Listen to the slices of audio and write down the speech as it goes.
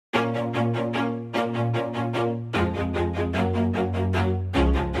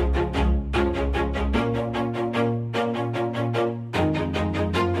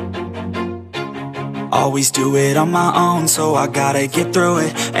Always do it on my own, so I gotta get through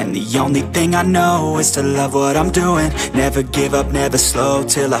it. And the only thing I know is to love what I'm doing. Never give up, never slow,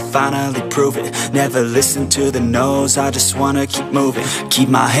 till I finally prove it. Never listen to the no's, I just wanna keep moving. Keep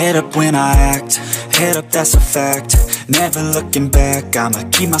my head up when I act, head up, that's a fact. Never looking back, I'ma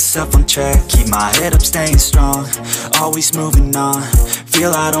keep myself on track. Keep my head up, staying strong, always moving on.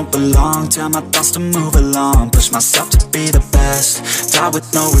 Feel I don't belong, tell my thoughts to move along. Push myself to be the best, die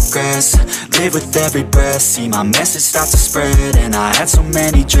with no regrets. Live with every breath, see my message start to spread. And I had so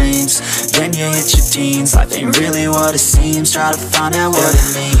many dreams, then you hit your teens. Life ain't really what it seems, try to find out what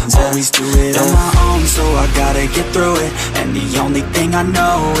it means. Always do it on my own, so I gotta get through it. And the only thing I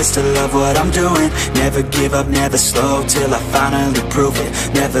know is to love what I'm doing. Never give up, never slow, till I finally prove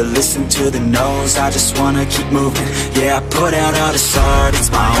it. Never listen to the no's, I just wanna keep moving. Yeah, I put out all this art, it's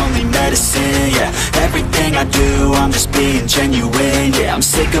my only medicine. Yeah, everything I do, I'm just being genuine. Yeah, I'm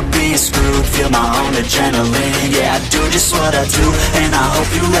sick of being screwed, feel my own adrenaline. Yeah, I do just what I do, and I hope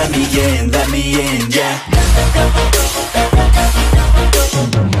you let me in, yeah.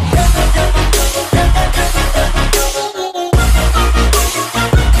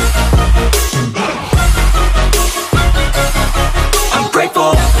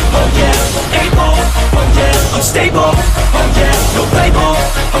 Stable, oh yeah, no label,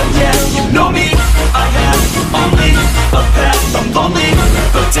 oh yeah, you know me. I have only a path, I'm lonely,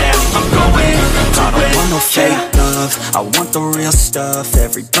 but damn, I'm going to win. I don't want no fake love, I want the real stuff.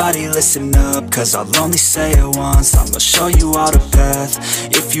 Everybody listen up, cause I'll only say it once. I'm gonna show you all the path,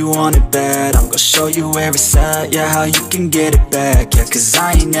 if you want it bad. I'm gonna show you where it's at, yeah, how you can get it back. Yeah, cause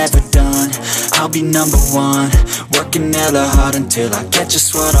I ain't never done, I'll be number one. Working hella hard until I get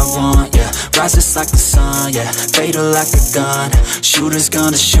just what I want, yeah. Rises like the sun, yeah, fatal like a gun. Shooter's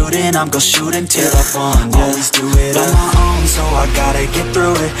gonna shoot and I'm gonna shoot until I won, yeah. Always do it on my own, so I gotta get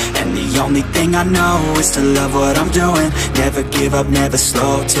through it. And the only thing I know is to love what I'm doing. Never give up, never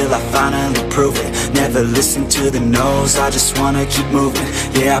slow, till I finally prove it. Never listen to the no's, I just wanna keep moving.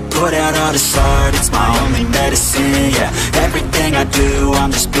 Yeah, I put out all this art, it's my only medicine. Yeah, everything I do,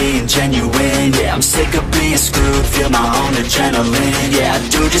 I'm just being genuine. Yeah, I'm sick of being screwed, feel my own adrenaline. Yeah, I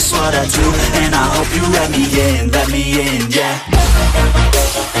do just what I do, and I hope you let me in, yeah.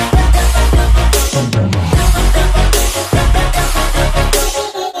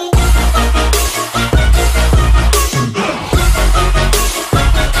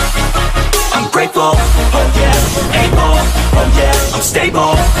 I'm grateful, oh yeah, able, oh yeah, I'm stable,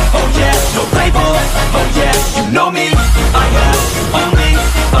 oh yeah, no label, oh yeah, you know me. I have only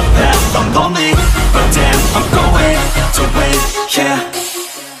a path, I'm lonely, but damn, I'm going to win, yeah.